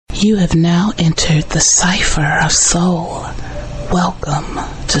You have now entered the cipher of soul. Welcome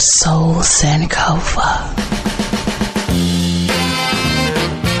to Soul Sankofa.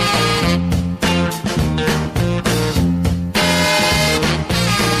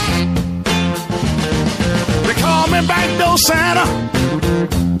 They call me Backdoor Santa.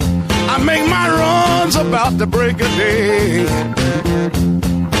 I make my runs about the break of day.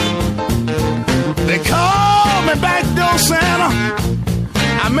 They call me Backdoor Santa.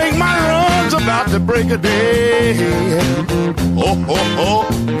 I make my runs about the break of day. Oh, oh, oh.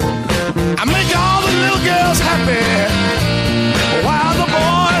 I make all the little girls happy while the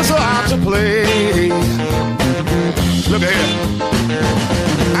boys are out to play. Look at here.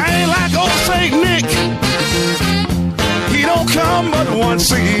 I ain't like old Saint Nick. He don't come but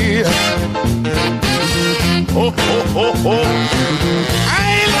once a year. Oh, oh, oh, oh. I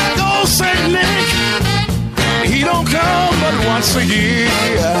ain't like old Saint Nick. He don't come but once a year.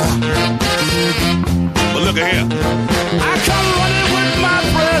 But look at here. I come running with my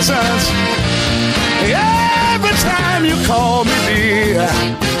presents every time you call me dear.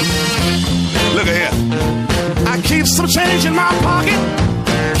 Look at here. I keep some change in my pocket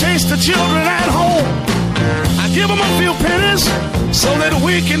in case the children at home. I give them a few pennies so that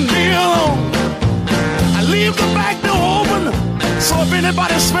we can be alone. I leave the back door open so if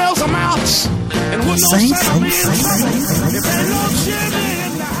anybody smells them out. And with no sound, if there's no chimney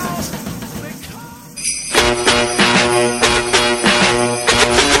in the house, they come.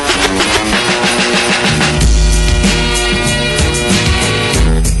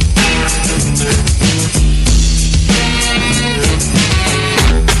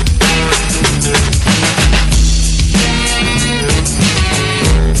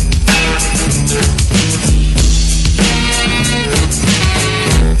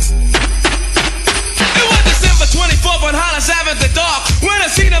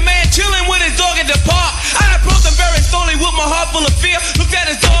 My heart full of fear, looked at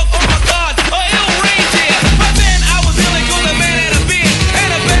his dog, oh my God, a ill reindeer. But then I was illegal, the man had a beard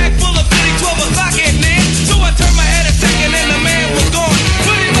and a bag full of goodies, 12 o'clock at night. So I turned my head a second and the man was gone.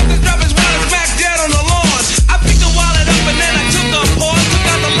 But he left his drop his wallet smack dead on the lawn. I picked the wallet up and then I took a pause, took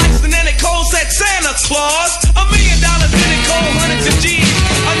out the lights and then it cold said Santa Claus. $1 million in it cold, hundreds of G's.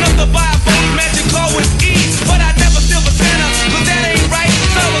 Enough to buy a boat, magic car with ease. But I never steal for Santa, cause that ain't right.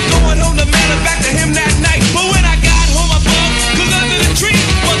 So I was going home to mail it back to him that night. But when I got home, cause under the tree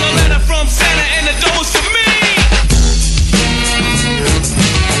was a letter from Santa and the door was for me.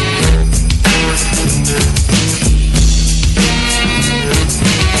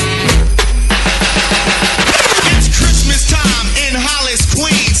 It's Christmas time in Hollis,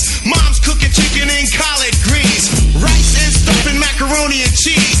 Queens. Mom's cooking chicken and collard greens, rice and stuffing macaroni and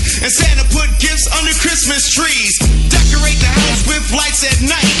cheese. And Santa put gifts under Christmas trees. Decorate the house with lights at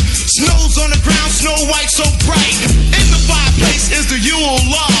night. Snow's on the ground, snow white so bright. In the fireplace is the Yule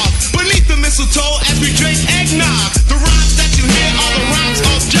log. Beneath the mistletoe as we drink eggnog. The rhymes that you hear are the rhymes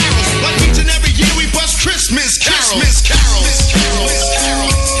of carols. Like each and every year we bust Christmas carols. Christmas carols. Christmas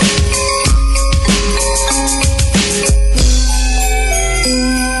carols.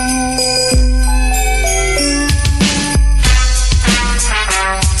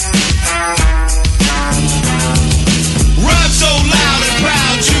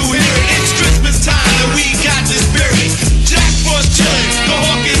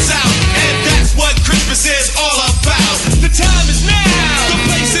 Is all about. The time is now, the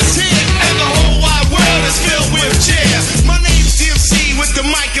place is here, and the whole wide world is filled with cheer. My name's DMC with the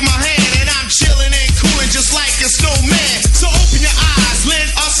mic in my hand, and I'm chilling and cooling just like a snowman. So open your eyes, lend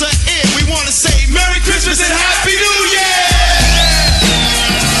us an ear. We want to say Merry Christmas and Happy New Year.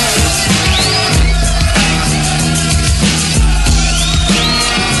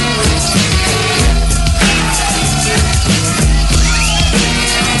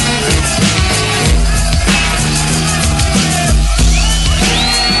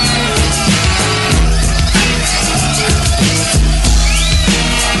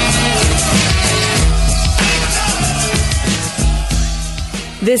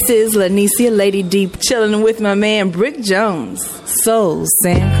 This is Lanicia Lady Deep chilling with my man Brick Jones, Soul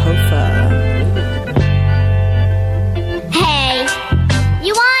Sankofa. Hey,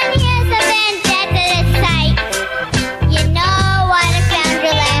 you want to hear something dead sight? You know what I found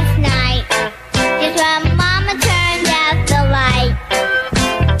you last night. Just when Mama turned out the light.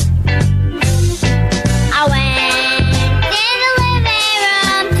 I went in the living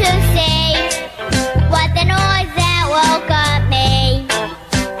room to see what the noise that woke up me.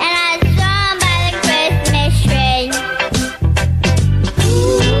 And I saw him by the Christmas tree.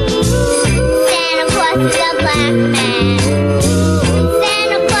 Ooh.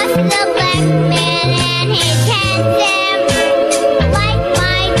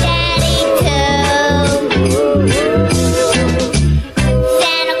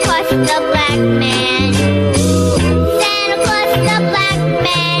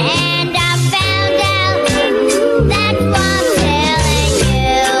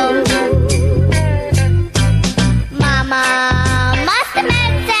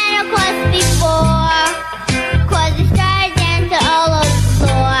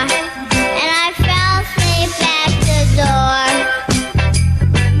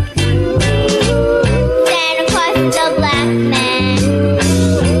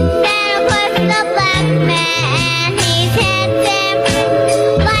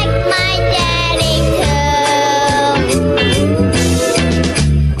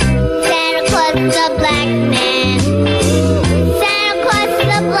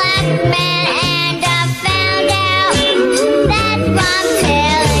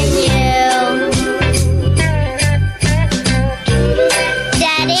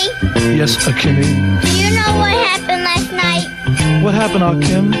 Yes, Akimi. Do you know what happened last night? What happened,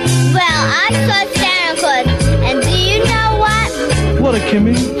 Akim? Well, I saw Santa Claus, and do you know what? What,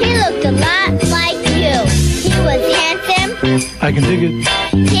 Akimi? He looked a lot like you. He was handsome. I can dig it.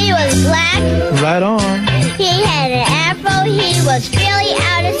 He was black. Right on. He had an afro. He was really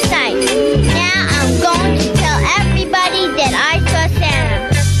out of sight. Now I'm going to tell everybody that I saw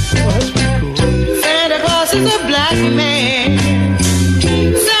Santa. Oh, that's pretty cool. Santa Claus is a black man.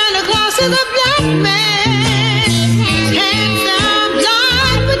 Santa Claus is a black man. Handsome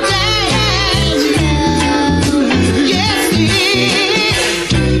like a dad. Yes, he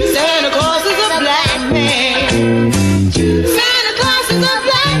is. Santa Claus is a black man. Santa Claus is a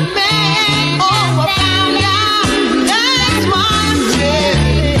black man. Oh, I found out. That's why I'm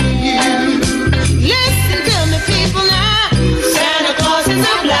telling you. Listen to me, people now. Santa Claus is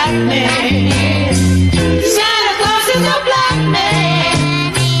a black man. Santa Claus is a black man.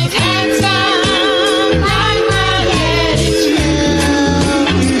 He's handsome like my daddy too.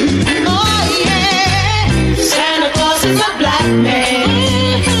 Oh yeah, Santa Claus is a black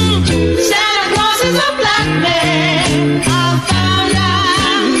man. Santa Claus is a black man. I found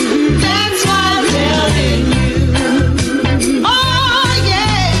out. That's why I'm telling you. Oh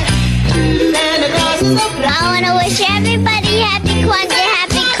yeah, Santa Claus is a black man. I want to wish everybody happy Kwanzaa,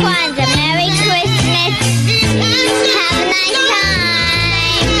 happy Kwanzaa, Merry Christmas. Have a nice time.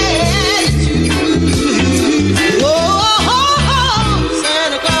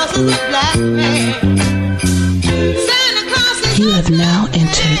 Santa Claus is a black man. Santa Claus is You have now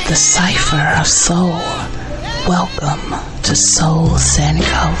entered the cipher of soul. Welcome to Soul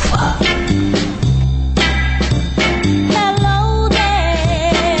Sankofa. Hello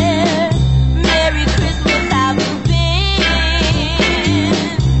there, Merry Christmas, how you been?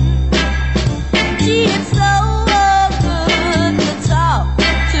 Gee, it's so good to talk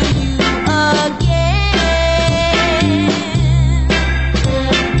to you again.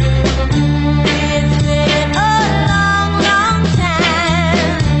 It's been a long, long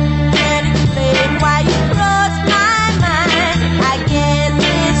time. Can't explain why you crossed my mind. I guess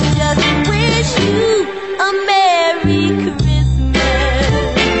it's just to wish you a Merry Christmas.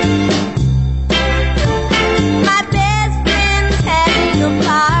 My best friend's having a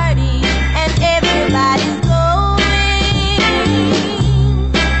party and everybody's going.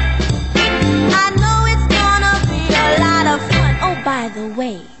 I know it's gonna be a lot of fun. Oh, by the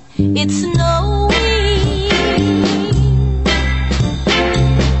way, it's snowing.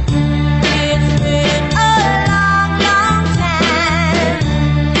 It's been a long, long time.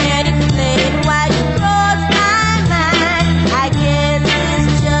 Can't explain why you crossed my mind. I guess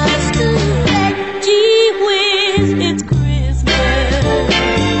it's just to say, gee whiz, it's Christmas.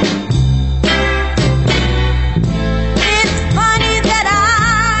 It's funny that I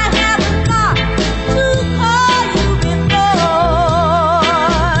haven't thought to call you before.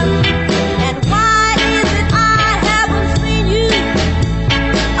 And why is it I haven't seen you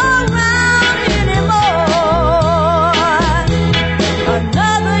around anymore?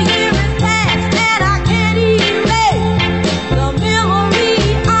 Another year has passed and I can't erase the memory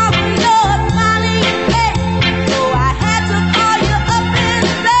of your smiling face. So I had to call you up and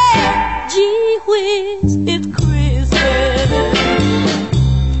say, gee whiz, it's Christmas.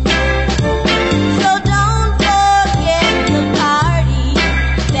 So don't forget the party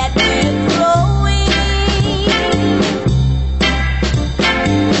that we're throwing.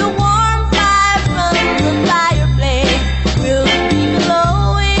 The warm fire from the fireplace will be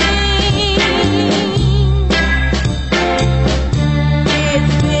glowing.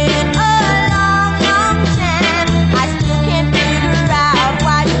 It's been a long, long time. I still can't figure out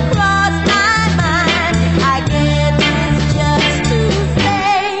why you crossed my mind. I guess it's just to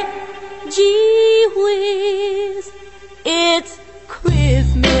say, gee whiz, it's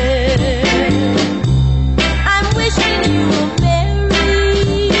Christmas. I'm wishing you a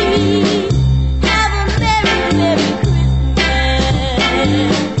have a Merry, Merry Christmas.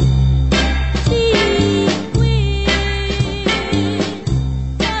 Gee whiz,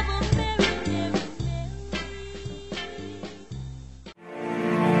 have a Merry, Merry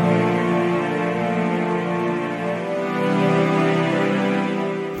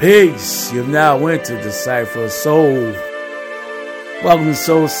Peace. You've now entered the Cipher of Soul. Welcome to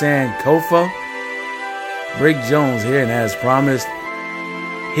Soul Sankofa. Brick Jones here, and as promised,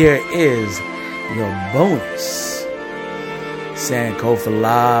 here is your bonus Sankofa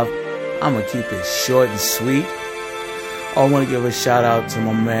Live. I'm going to keep it short and sweet. I want to give a shout out to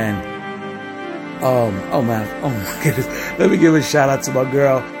my man. Oh my goodness. Let me give a shout out to my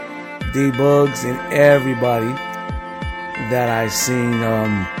girl, D-Bugs, and everybody that I seen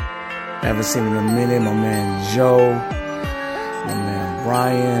Haven't seen in a minute. My man Joe, my man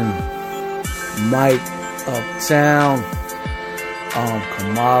Brian, Mike Uptown,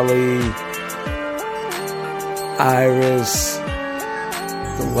 Kamali, Iris,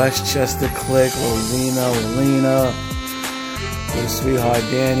 the Westchester Clique, Rosina, Lena, little sweetheart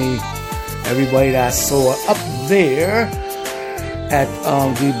Danny, everybody that I saw up there at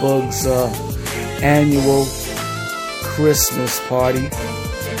D-Bug's annual Christmas party.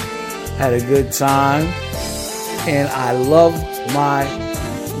 Had a good time, and I love my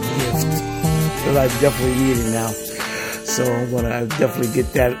gift because I definitely need it now. So I'm gonna definitely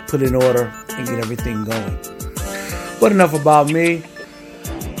get that put in order and get everything going. But enough about me.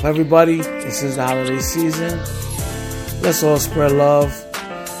 Everybody, this is the holiday season. Let's all spread love,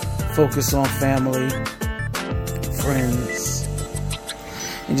 focus on family, friends,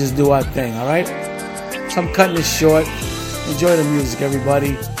 and just do our thing, alright? So I'm cutting this short. Enjoy the music,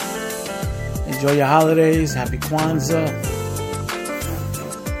 everybody. Enjoy your holidays. Happy Kwanzaa.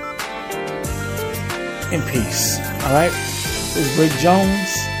 In peace. Alright? This is Brick Jones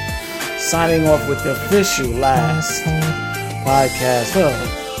signing off with the official last podcast of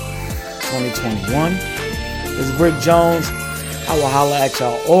 2021. This is Brick Jones. I will holler at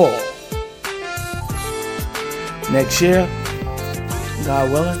y'all all next year.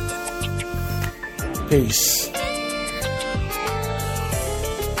 God willing. Peace.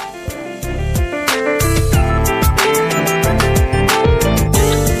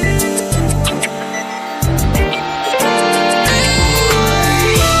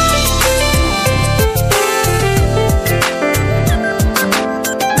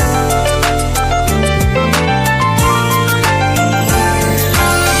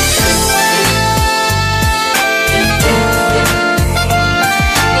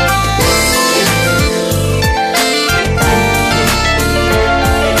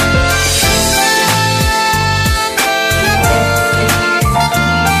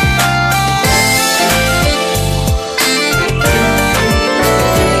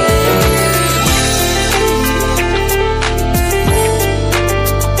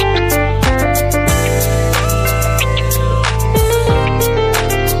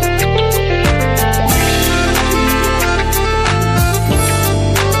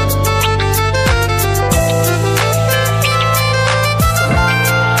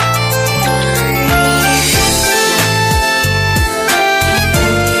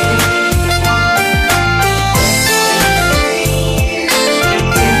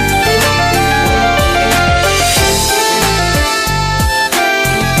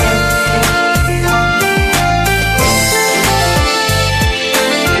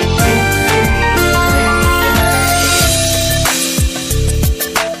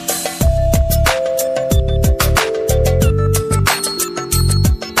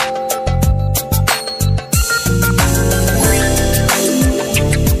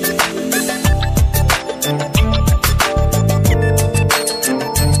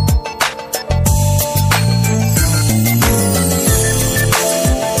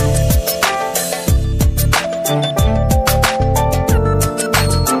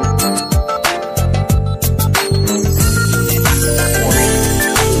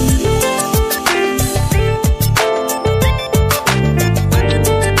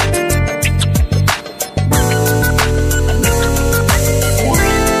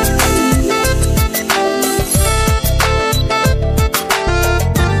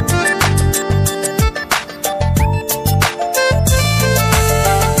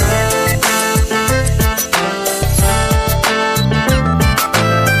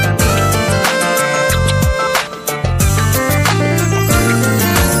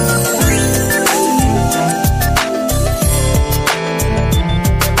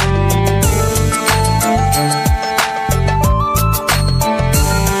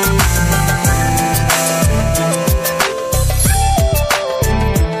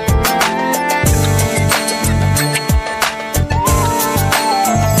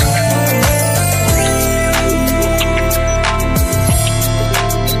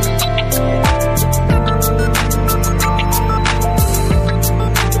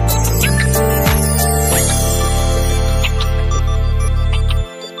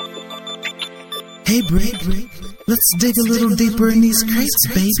 Let's dig a little deeper in these crates,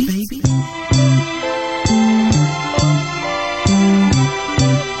 baby.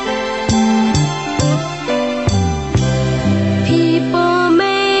 People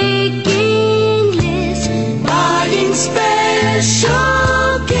making lists, buying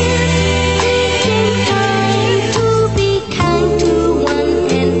special gifts, taking time to be kind to one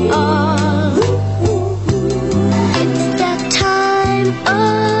and all. It's that time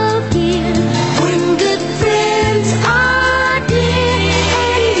of year.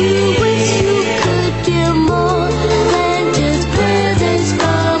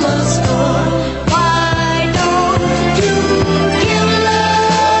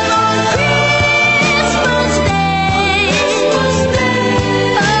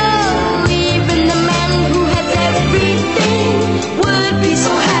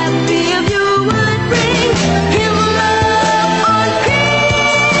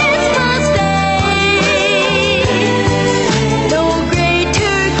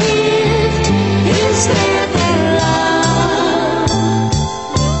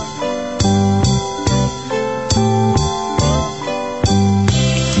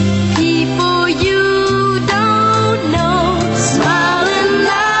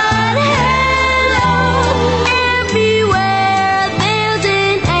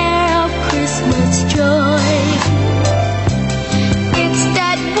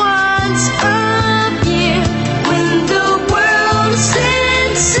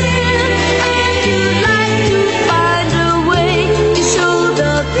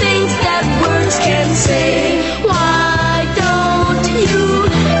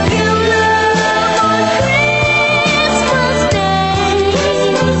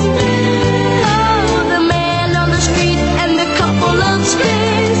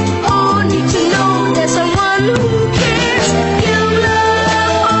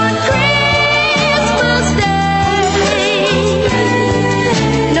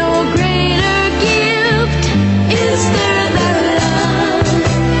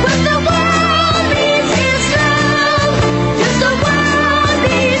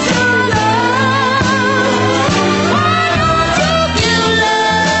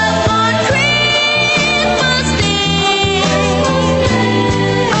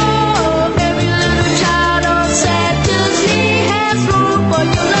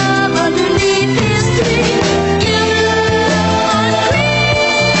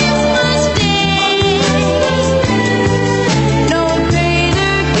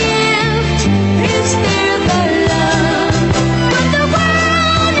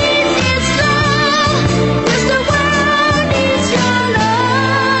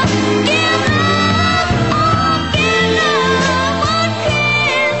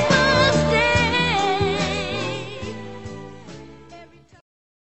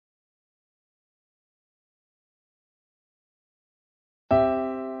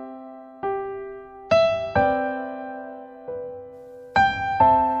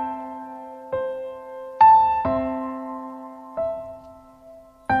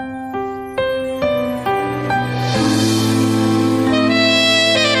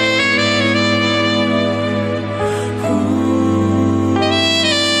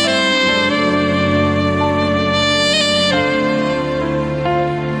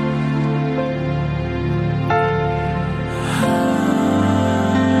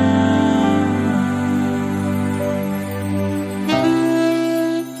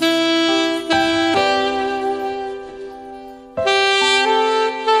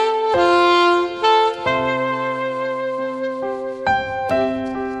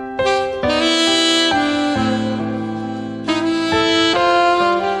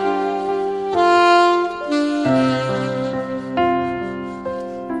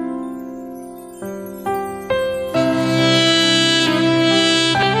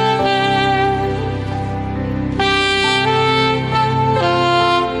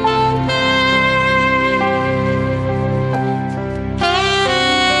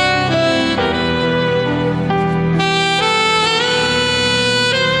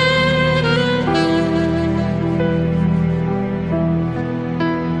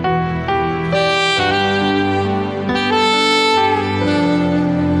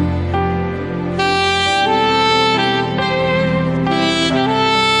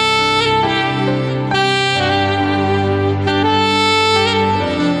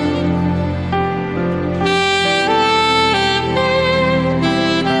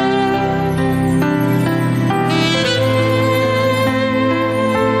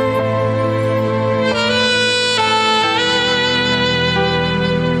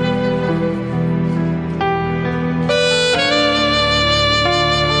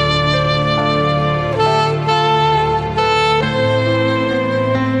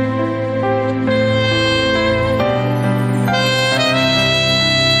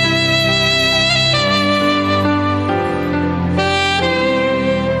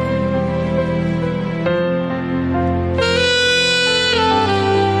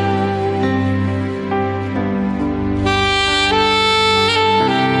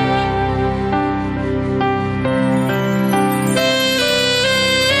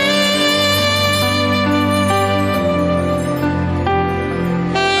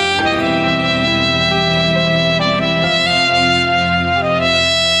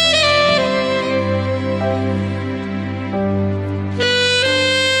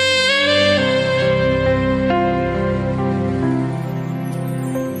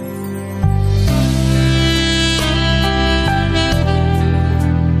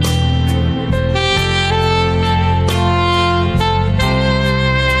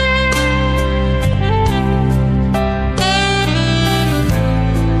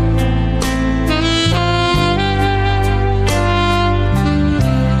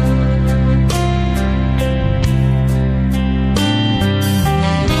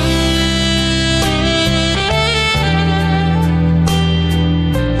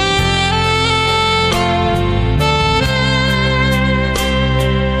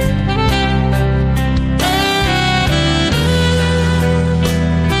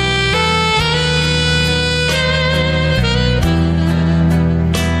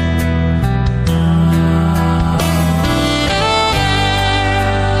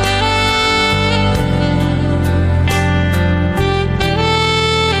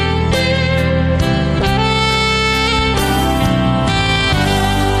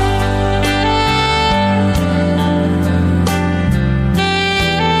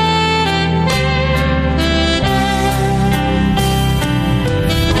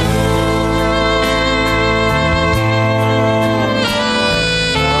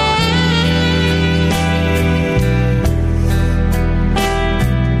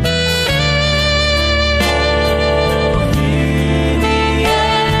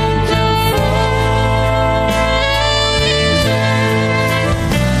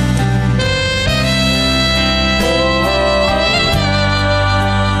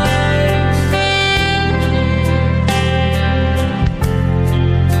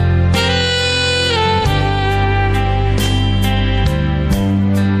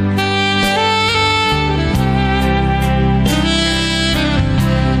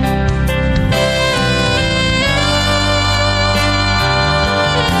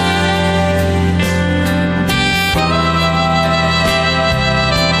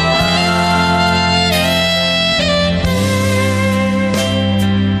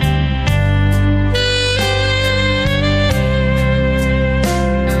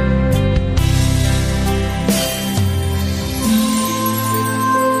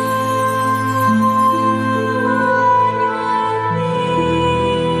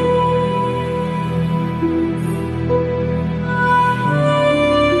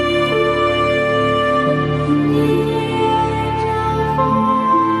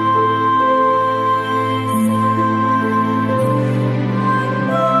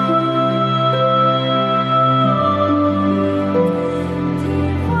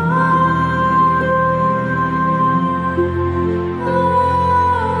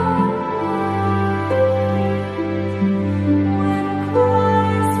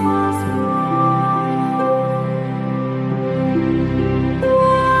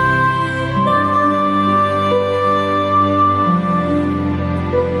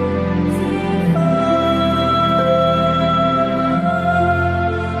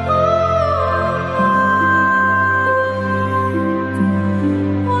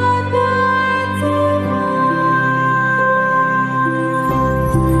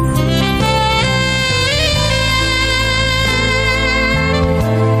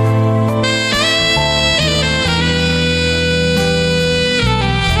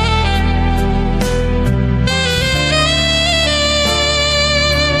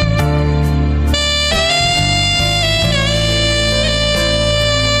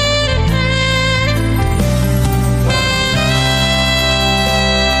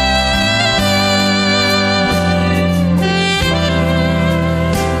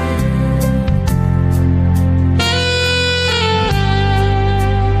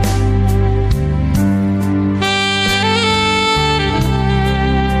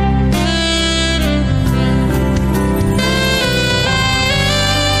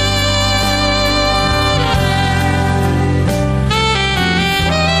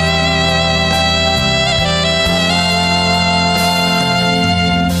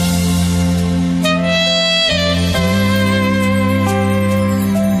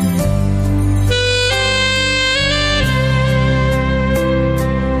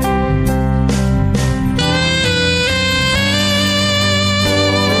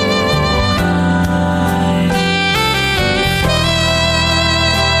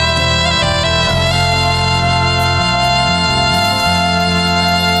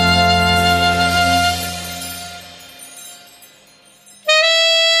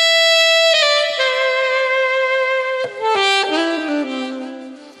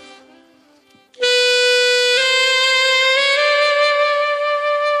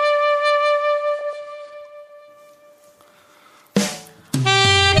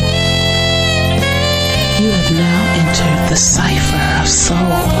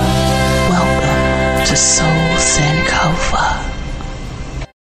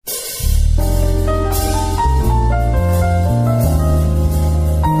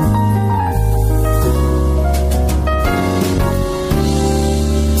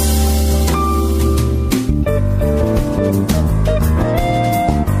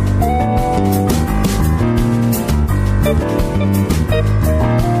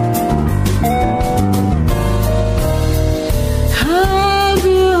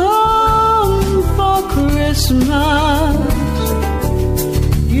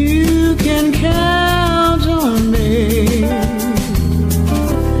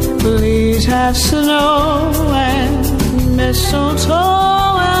 have snow and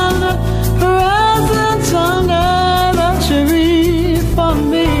mistletoe and presents under the tree for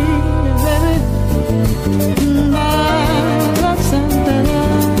me, baby.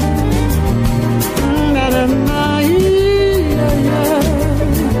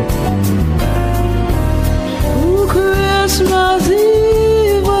 Ooh, Christmas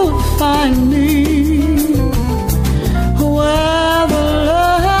Eve will find me where the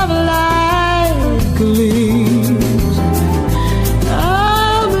love light gleams.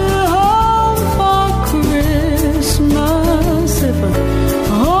 I'll be home for Christmas if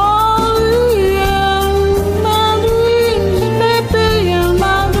only in my dreams, baby, in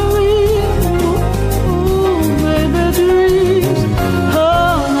my dreams. Ooh, baby, dreams,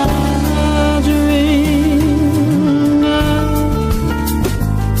 oh, my dreams.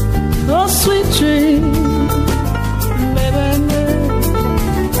 Oh, sweet dreams.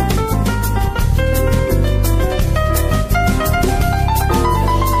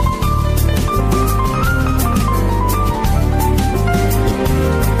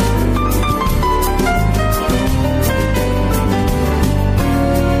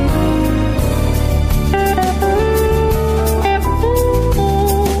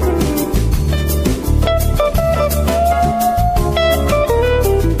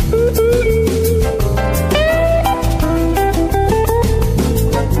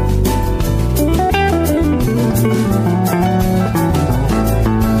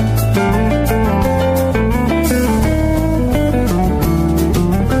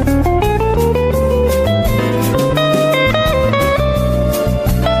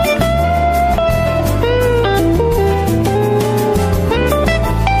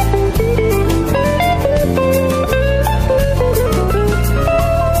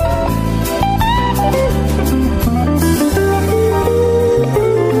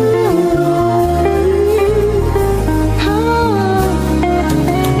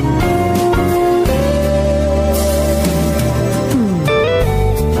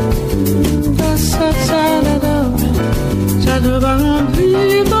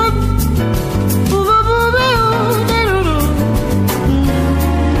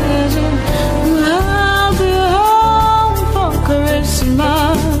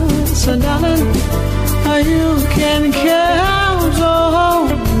 So darling, you can count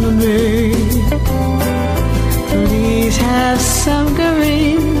on me. Please have some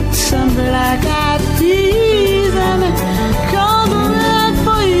green, some black-eyed peas, and cornbread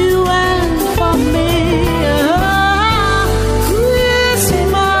for you and for me.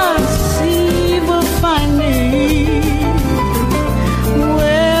 Christmas Eve will find me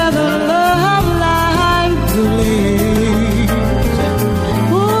where the love light gleams.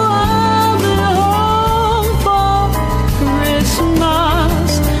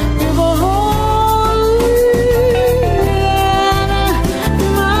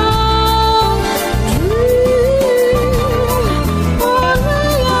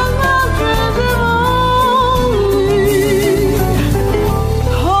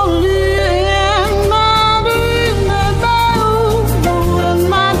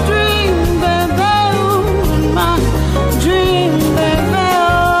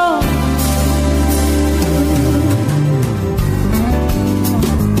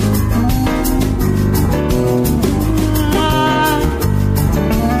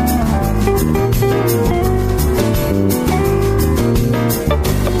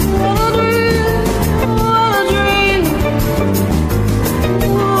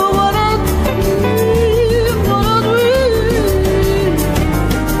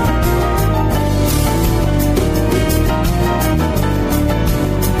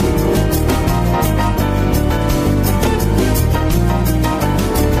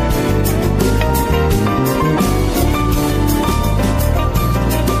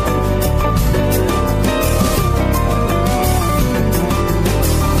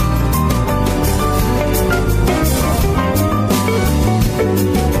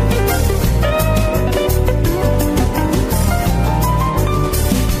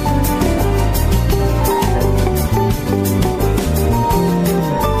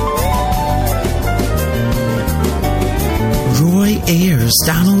 Ayers,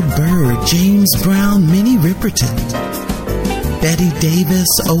 Donald Byrd, James Brown, Minnie Riperton, Betty Davis,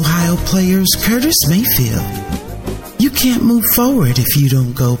 Ohio Players, Curtis Mayfield. You can't move forward if you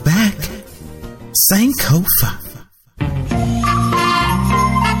don't go back. Sankofa.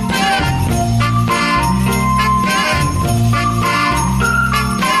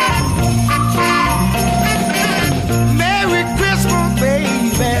 Merry Christmas,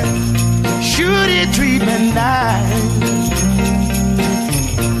 baby. Should it treat me nice?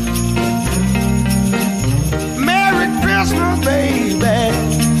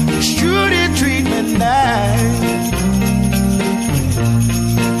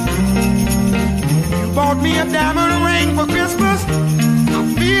 a diamond ring for Christmas, I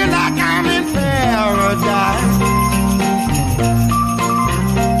feel like I'm in paradise.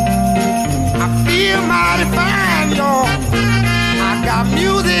 I feel mighty fine, y'all. I got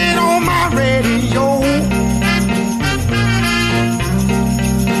music on my radio.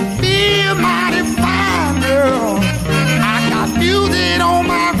 Feel mighty fine, girl. I got music on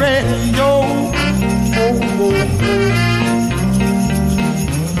my radio. Oh, oh, oh.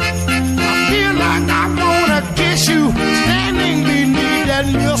 I feel like I wanna kiss you, standing beneath that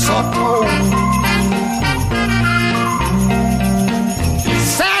mistletoe.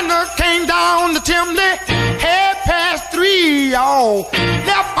 Santa came down the chimney, 3:30, y'all.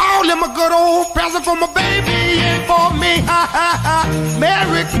 Left all them a good old present for my baby and for me. Ha ha ha.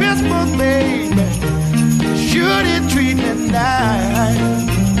 Merry Christmas, baby. Should it treat me nice?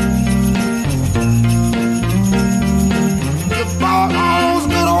 You bought all those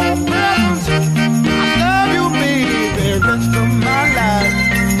good old presents. I love you, baby, rest of my life.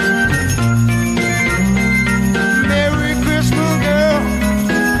 Merry Christmas, girl.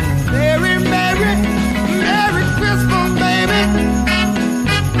 Merry, Merry, Merry Christmas, baby.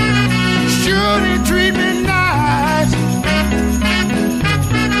 Should he treat me nice?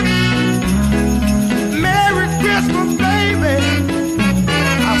 Merry Christmas, baby.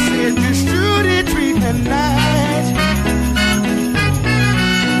 I said you should he treat me nice.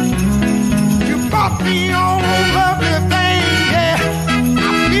 You bought me all lovely things, yeah.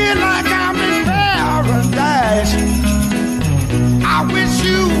 I feel like I'm in paradise. I wish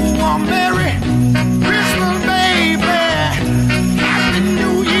you a Merry Christmas, baby. Happy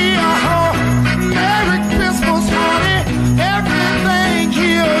New Year, huh? Merry Christmas, honey. Everything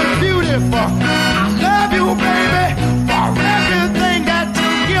here is beautiful. I love you, baby, for everything that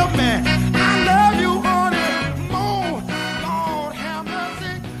you give me. I love you, honey, more. Lord have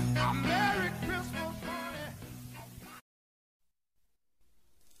mercy. A Merry Christmas, honey.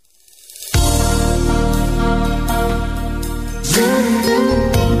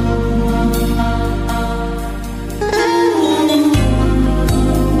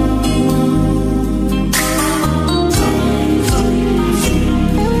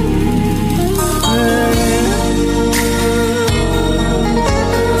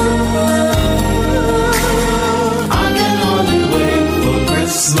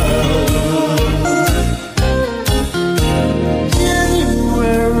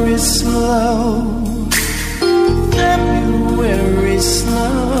 January slow, February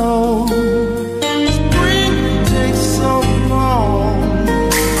slow, spring takes so long,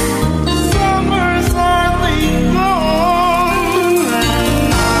 summer's hardly gone,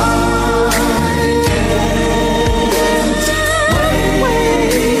 and I can't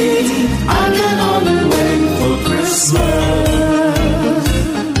wait. I can only wait for Christmas.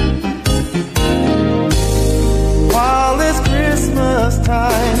 While it's Christmas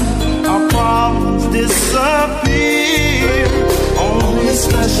time, our problems disappear. Only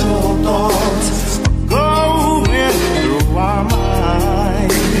special thoughts are going through our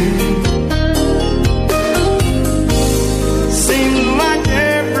mind. Seems like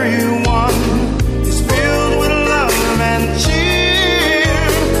everyone is filled with love and cheer.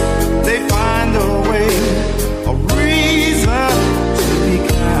 They find a way, a reason to be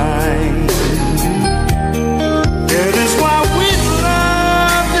kind. That is why we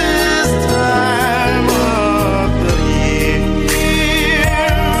love this time of the year.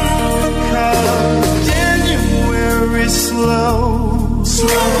 'Cause January slow,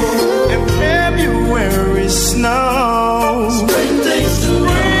 and February snow. Spring takes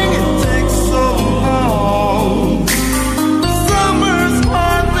so long. Summer's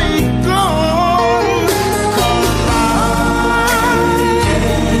hardly gone. 'Cause I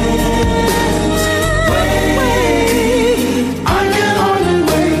can't wait. I can only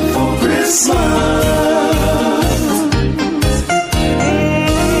wait for Christmas.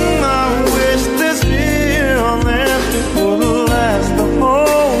 I wish this feeling would last the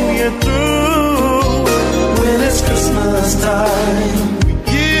whole year through. When it's Christmas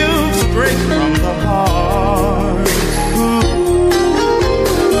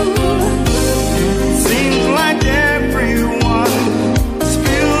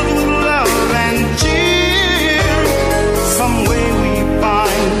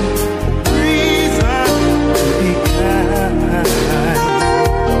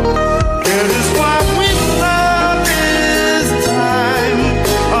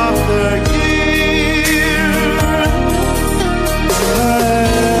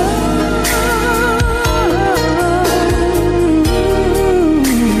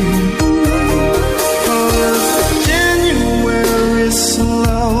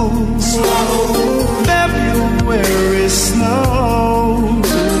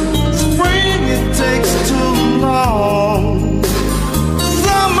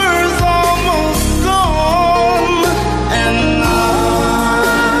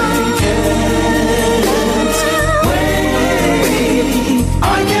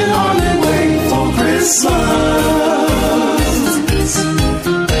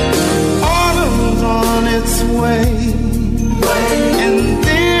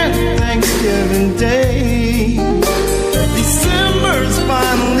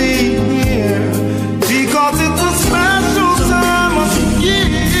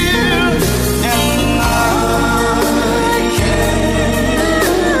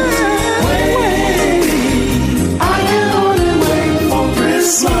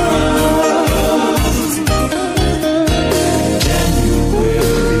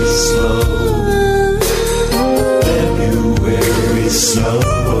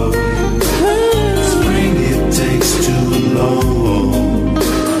slow. Spring it takes too long.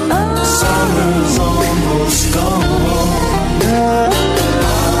 Summer's almost gone.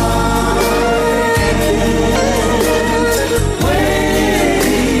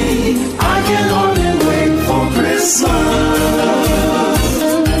 I can only wait for Christmas.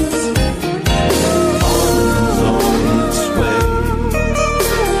 Autumn's on its way,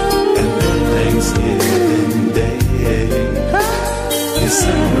 and then Thanksgiving Day.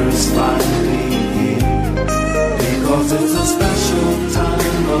 December's finally here, because it's a special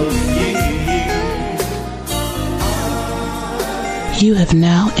time of year. You have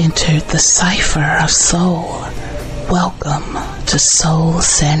now entered the cipher of soul. Welcome to Soul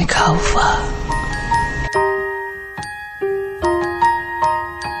Sankofa.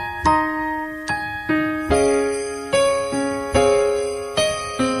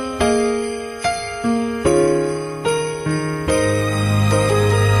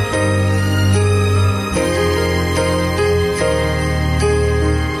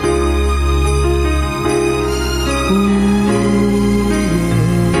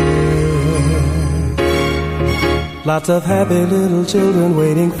 Lots of happy little children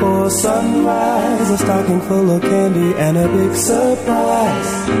waiting for sunrise. A stocking full of candy and a big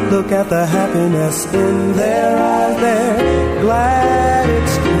surprise. Look at the happiness in their eyes. They're glad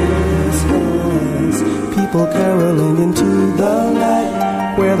it's Christmas. People caroling into the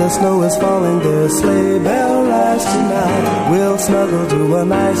night. Where the snow is falling, their sleigh bell rides tonight. We'll snuggle to a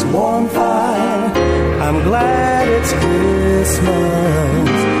nice warm fire. I'm glad it's Christmas.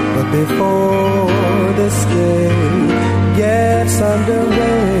 But before this day gets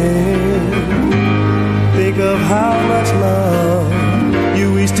underway, think of how much love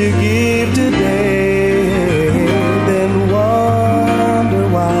you wish to give today. Then wonder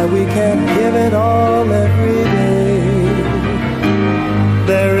why we can't give it all every day.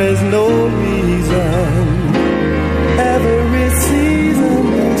 There is no reason every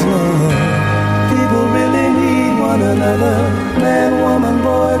season needs love. People really need one another. Man, woman,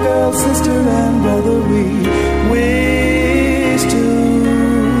 boy, girl, sister, and brother, we wish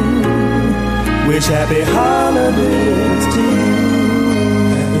happy holidays to you.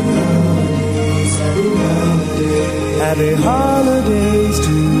 Happy holidays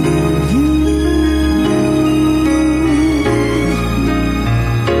to you.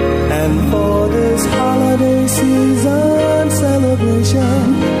 And for this holiday season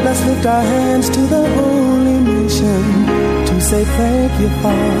celebration, let's lift our hands to the holy nation to say thank you,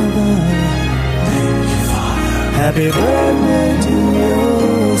 Father. Thank you, Father. Happy birthday to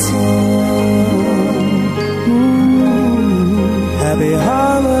your son. Happy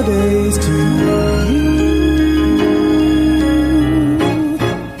holidays to you.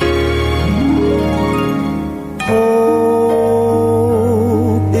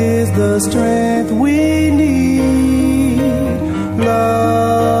 Hope is the strength we need.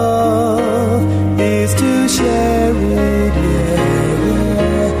 Love is to share it,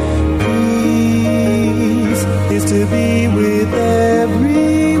 yeah. Peace is to be with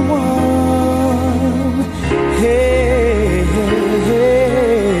everyone. Hey, hey,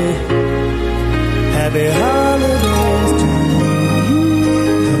 hey. Happy holidays to you.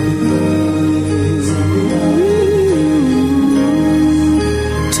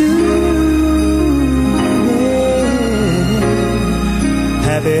 To you.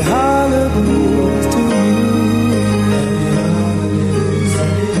 Happy holidays to you.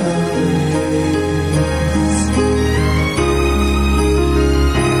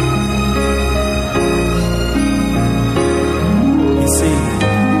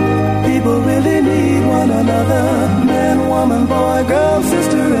 Another man, woman, boy, girl,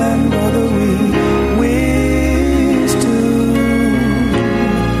 sister, and brother, we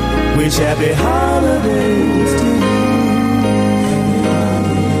wish happy holidays to you.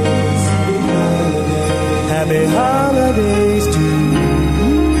 Happy holidays to you.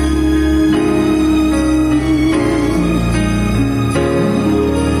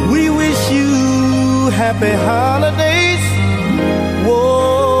 We wish you happy holidays. Whoa.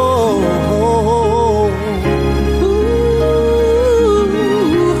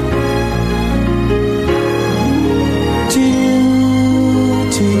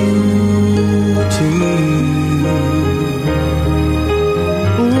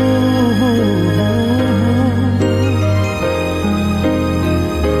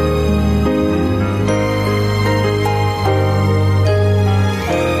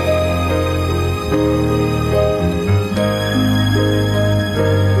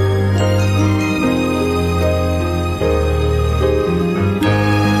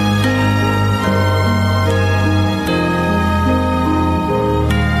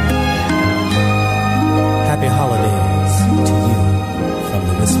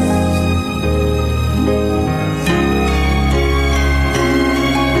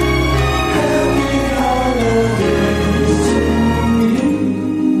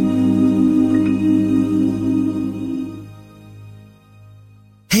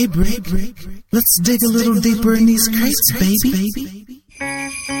 Hey, Brick, let's dig a little deeper in these crates, baby.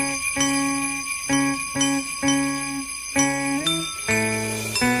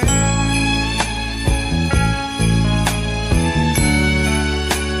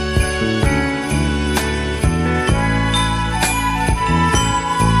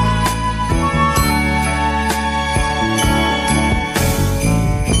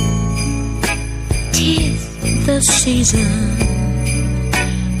 The season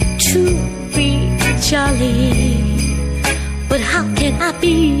to be jolly, but how can I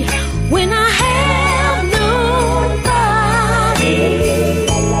be when I have nobody?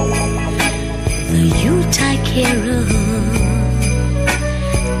 The Yuletide carol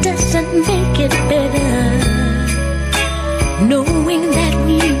doesn't make it better, knowing that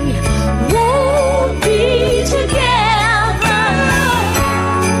we won't be together.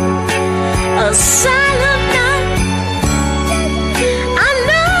 A silent night,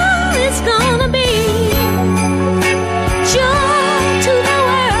 gonna be joy to the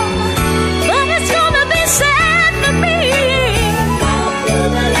world, but it's gonna be sad for me. What do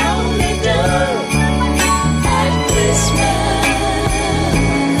the lonely do at Christmas?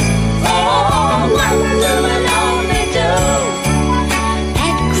 Oh, what do the lonely do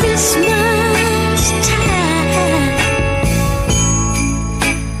at Christmas time?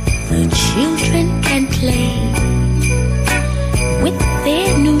 The children can play with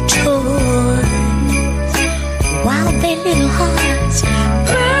their new toys, while their little hearts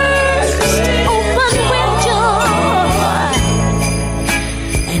burst open with joy,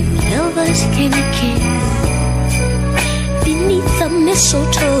 and lovers can kiss beneath the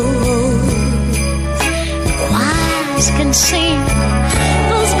mistletoe, and choirs can sing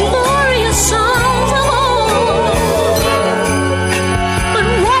those glorious songs of old. But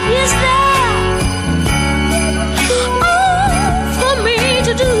what is there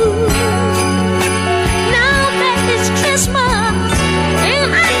to do now that it's Christmas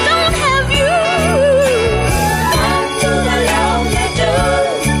and I don't have you? What do the lonely do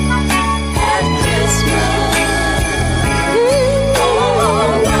at Christmas?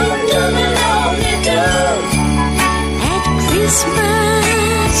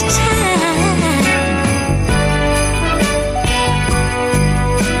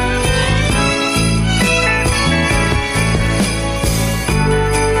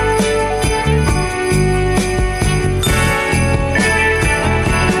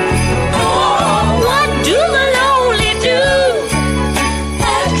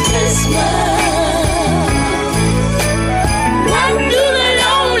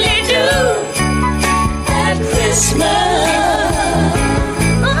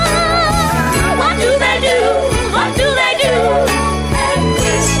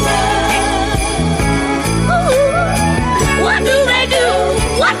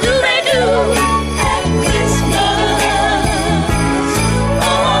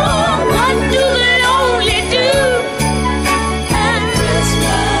 Oh, what do the lonely do at Christmas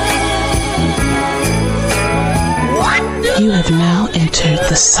time? You have now entered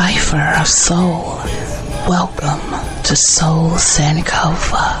the cipher of soul. Welcome to Soul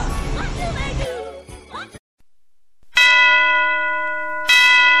Sankofa.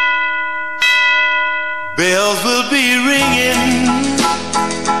 Bells will be ringing,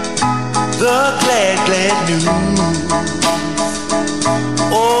 the glad, glad news.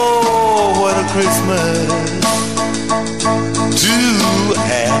 Oh, what a Christmas to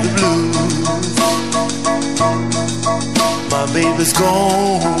have the blues. My baby's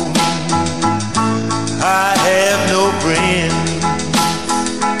gone, I have no friend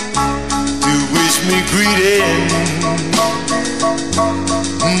to wish me greeting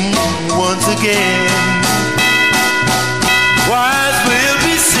once again. Choirs will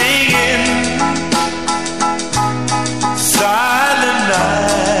be singing Silent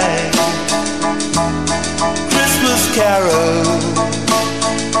Night, Christmas carol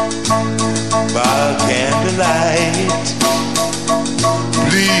by candlelight.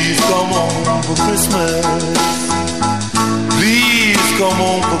 Please come on for Christmas. Please come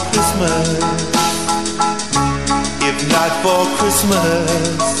on for Christmas. If not for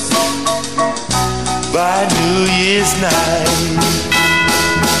Christmas, by New Year's night.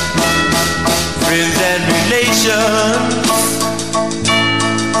 Friends and relations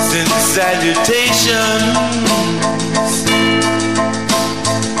send salutations.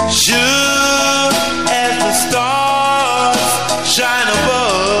 Sure as the stars shine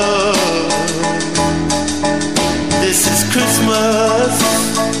above, this is Christmas.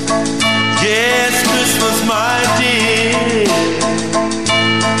 Yes, Christmas, my dear.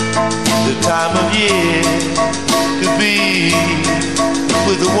 The time of year to be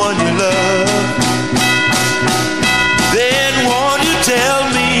with the one you love, then won't you tell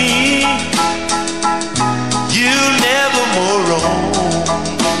me you'll never more roam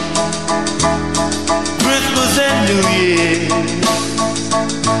Christmas and New Year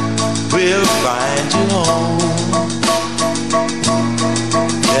will find you home.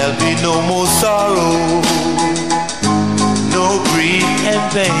 There'll be no more sorrow, no grief and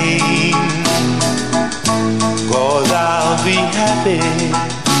pain, 'cause I'll be happy,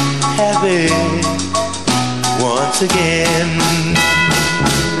 happy once again.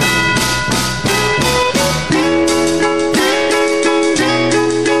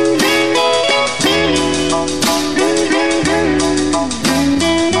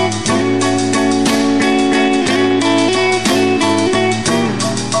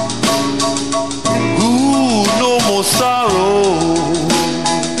 Sorrow,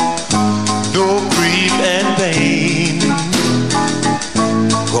 no grief and pain,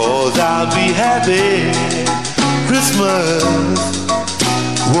 'cause I'll be happy Christmas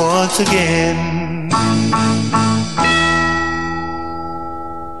once again.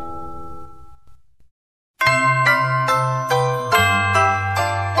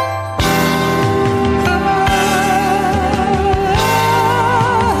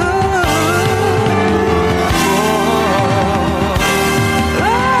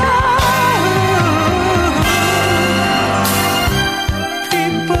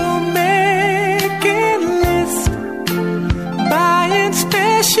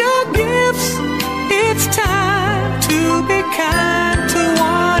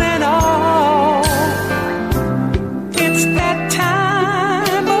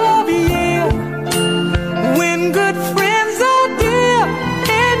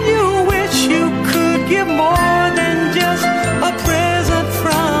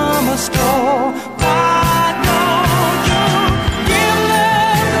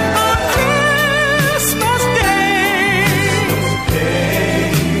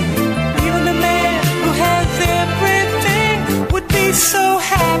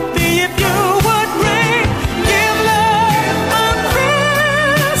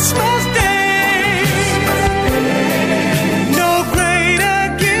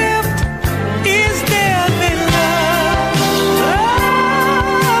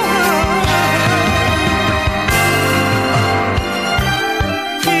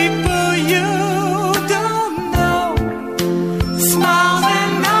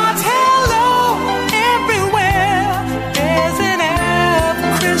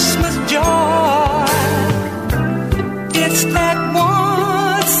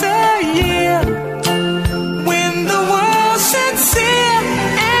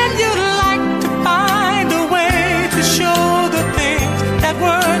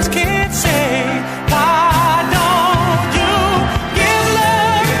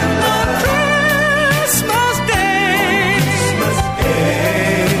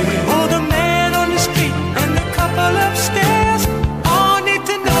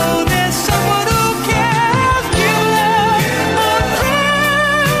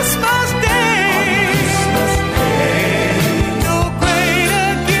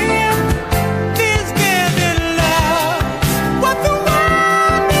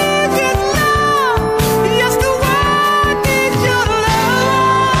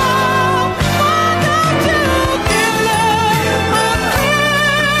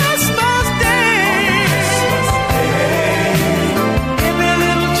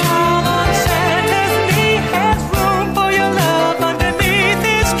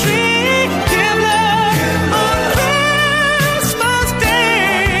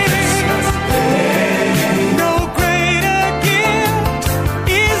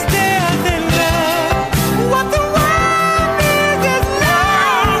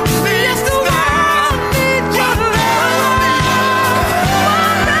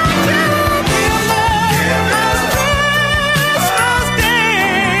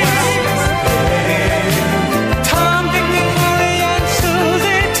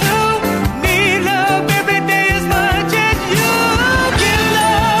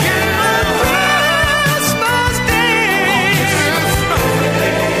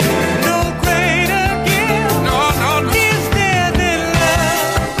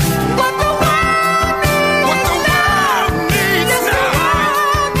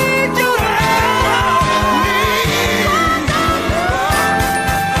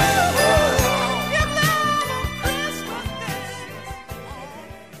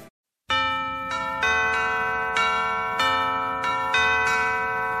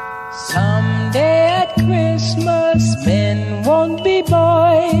 Someday at Christmas, men won't be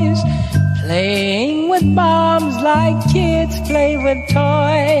boys. playing with bombs like kids play with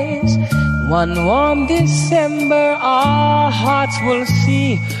toys. One warm December, our hearts will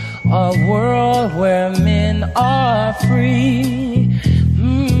see a world where men are free.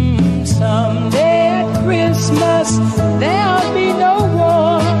 Someday at Christmas, there'll be no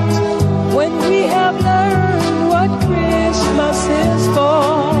wars. When we have learned what Christmas is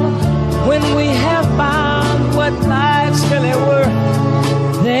for, when we have found what life's really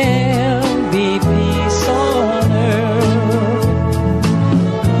worth, there'll be peace on earth.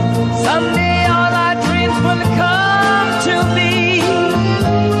 Someday all our dreams will come to be.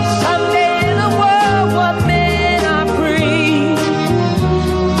 Someday in a world where men are free.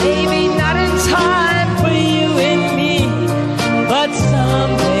 Maybe not in time for you and me, but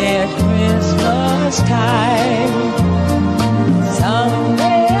someday at Christmas time.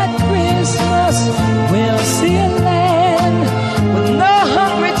 Someday at Christmas we'll see a land with no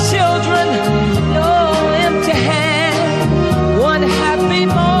hungry children, no empty hand. One happy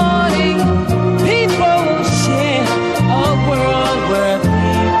morning, people will share a world where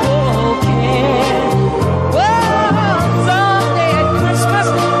people care. Well, someday at Christmas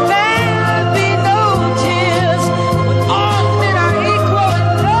there'll be no tears, when all men are equal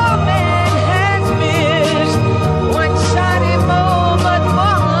and no man has fears. One shiny moment,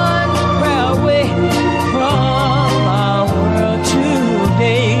 one prayer away from our world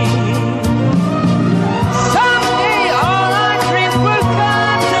today. Someday all our dreams will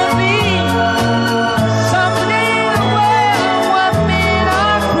come to be. Someday in a world where men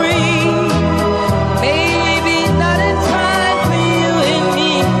are free. Maybe not in time for you and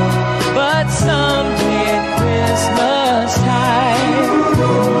me, but someday at Christmas time.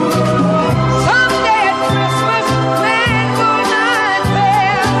 Someday at Christmas, man will not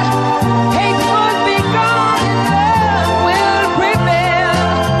fail. Hate will be gone and love will prevail.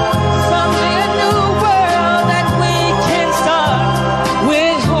 Someday a new world that we can start,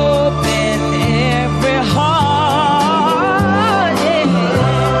 with hope in every heart. Yeah.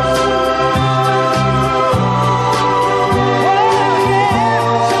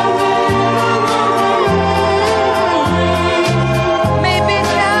 Maybe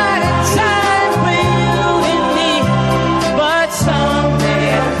not in time for you and me, but someday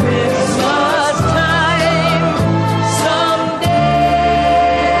at Christmas time. Someday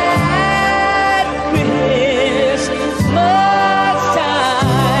at Christmas time.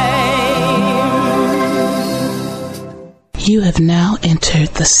 You have now entered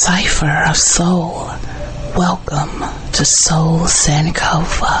the cipher of soul. Welcome to Soul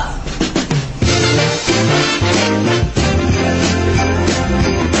Sankofa.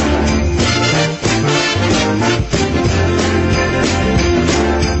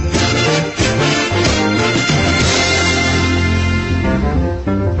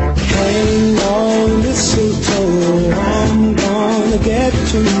 Hang on, mistletoe, I'm gonna get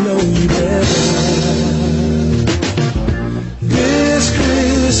to know you better this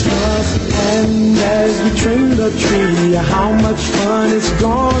Christmas. And as we trim the tree, how much fun it's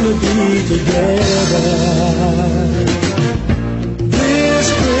gonna be together. This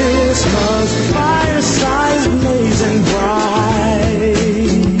Christmas, firesides blazing bright.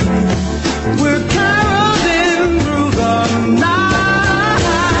 We're caroling through the night,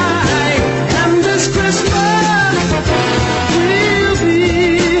 and this Christmas will be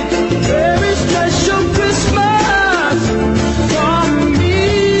a very special Christmas for me.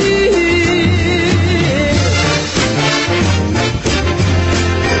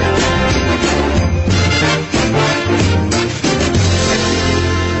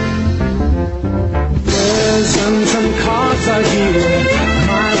 Presents and cards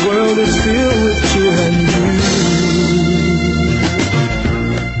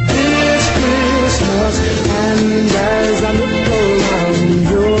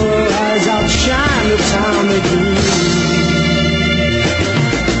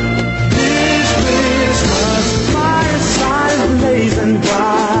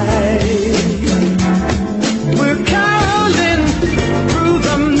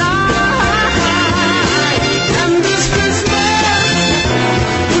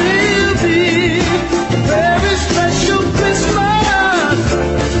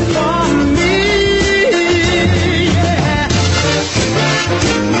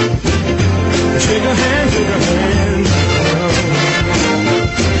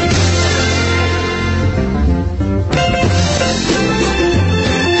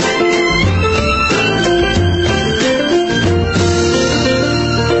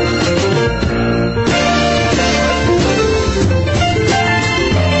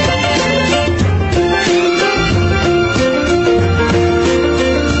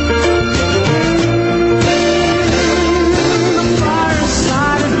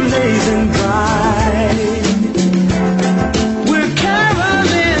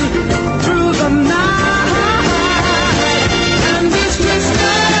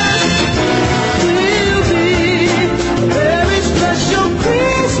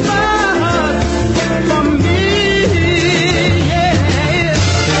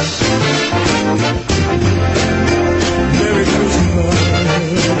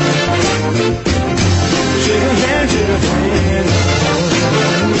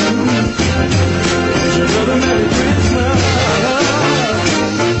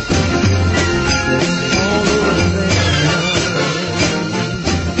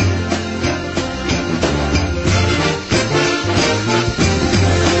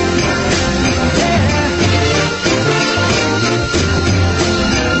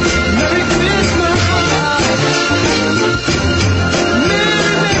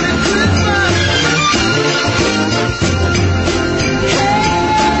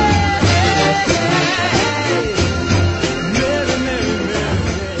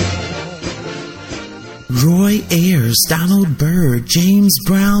James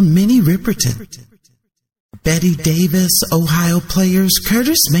Brown, Minnie Riperton, Betty Davis, Ohio Players,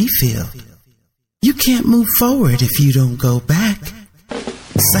 Curtis Mayfield. You can't move forward if you don't go back.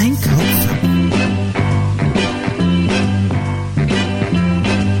 Sankofa.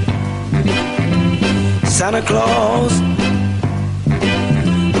 Santa Claus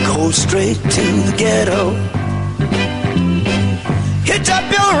goes straight to the ghetto. Hitch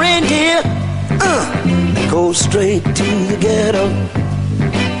up your reindeer, go straight to the ghetto.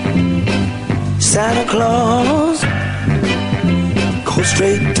 Santa Claus go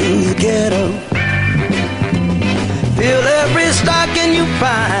straight to the ghetto. Fill every stocking you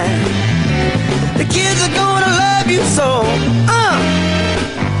find. The kids are gonna love you so.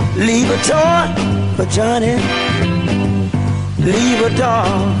 Leave a toy for Johnny, leave a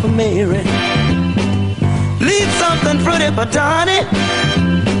doll for Mary, leave something pretty for Donnie,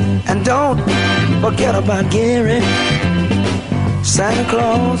 and don't forget about Gary. Santa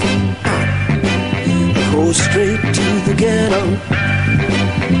Claus goes straight to the ghetto.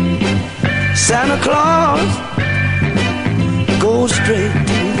 Santa Claus goes straight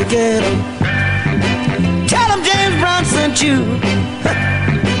to the ghetto. Tell him James Brown sent you.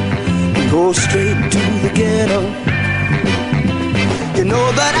 Go straight to the ghetto. You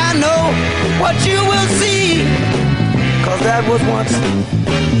know that I know what you will see, 'cause that was once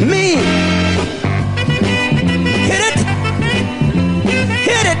me. Hit it,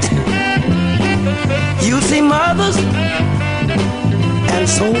 hit it. You see mothers and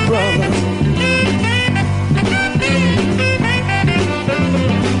soul brothers.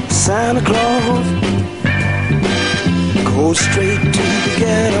 Santa Claus goes straight to the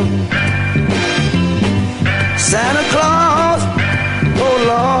ghetto. Santa Claus, oh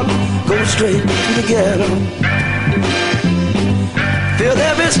Lord, go straight to the ghetto. Fill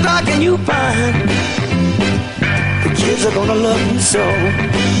every stocking you find. The kids are gonna love you so.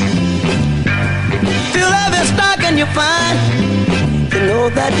 Fill every stocking you find. You know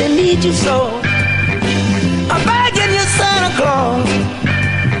that they need you so. I'm begging you, Santa Claus,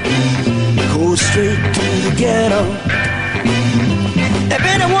 go straight to the ghetto. If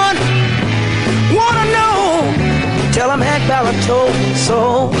anyone wanna know, tell him Hank Ballard told me so.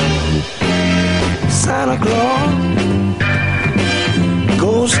 Santa Claus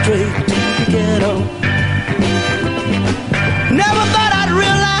goes straight to the ghetto. Never thought I'd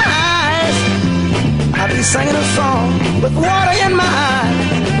realize I'd be singing a song with water in my eyes.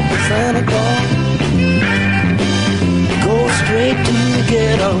 Santa Claus goes straight to the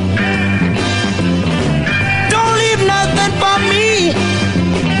ghetto. Don't leave nothing for me.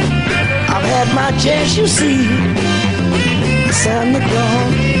 I've had my chance, you see. Santa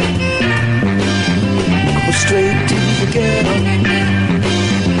Claus goes straight to the ghetto.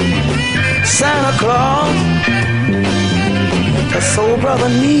 Santa Claus, a soul brother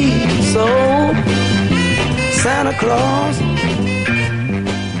needs so. Santa Claus,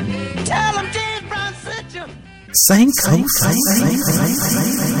 tell him James Brown sent you. Sankofa.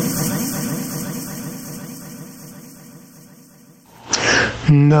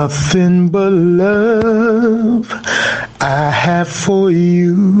 Nothing but love I have for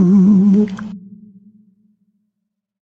you.